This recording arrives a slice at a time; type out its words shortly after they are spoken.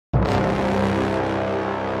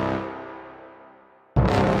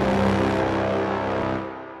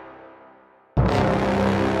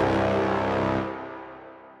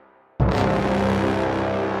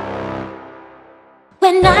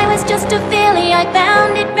just a filly, I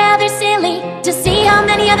found it rather silly to see how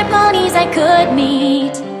many other ponies I could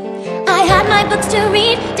meet. I had my books to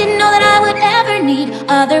read, didn't know that I would ever need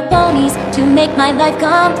other ponies to make my life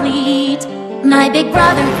complete. My big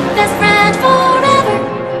brother, best friend forever,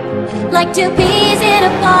 like two peas in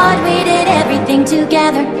a pod, we did everything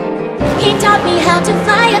together. He taught me how to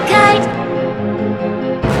fly a kite.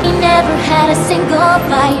 He never had a single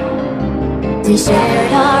fight. We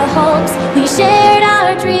shared our hopes, we shared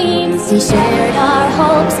our dreams. We shared our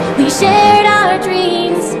hopes, we shared our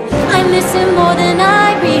dreams. I miss him more than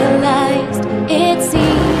I realized, it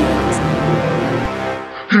seems.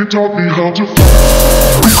 He taught me how to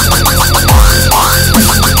fly.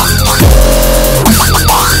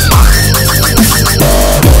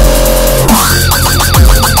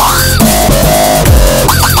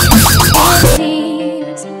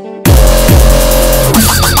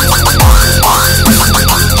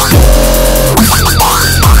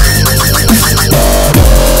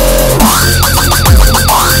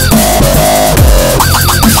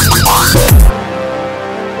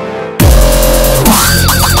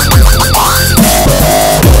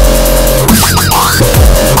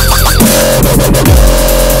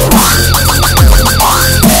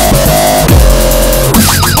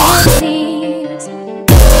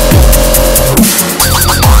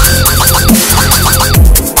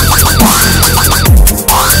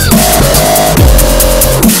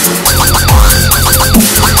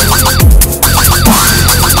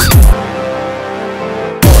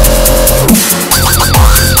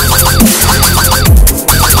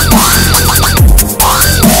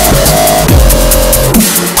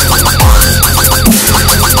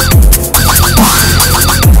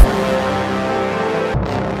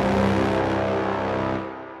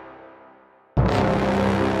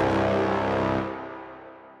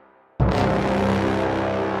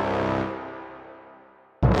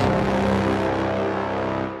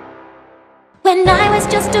 When I was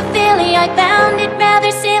just a filly, I found it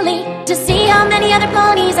rather silly to see how many other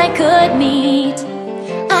ponies I could meet.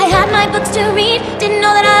 I had my books to read, didn't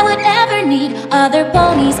know that I would ever need other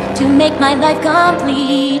ponies to make my life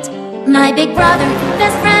complete. My big brother,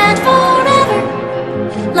 best friend forever,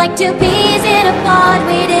 like two peas in a pod,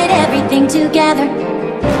 we did everything together.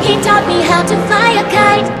 He taught me how to fly a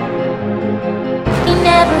kite. He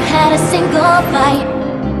never had a single fight.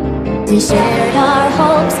 We shared our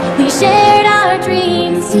hopes, we shared our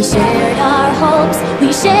dreams. We shared our hopes,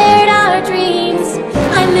 we shared our dreams.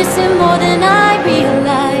 I miss him more than I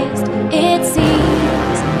realized, it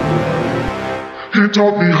seems. He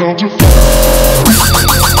taught me how to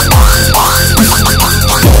fly.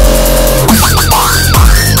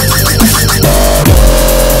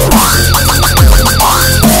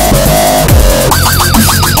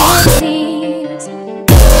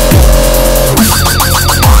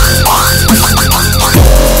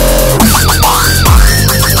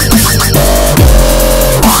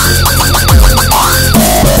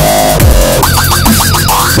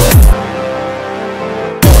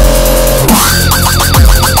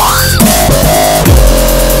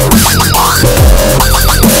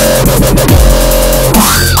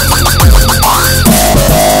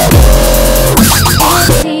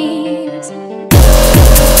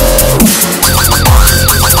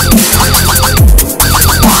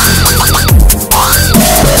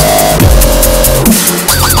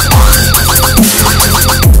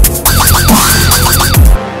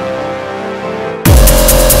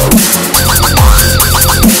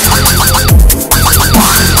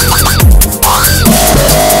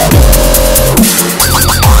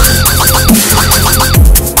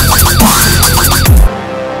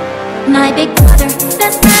 My big brother,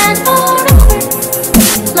 best friend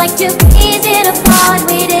forever, like two peas in a pod,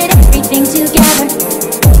 we did everything together.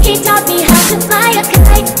 He taught me how to fly a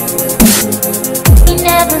kite. He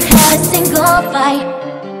never had a single fight.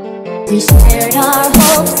 We shared our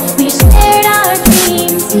hopes, we shared our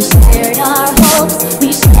dreams. We shared our hopes,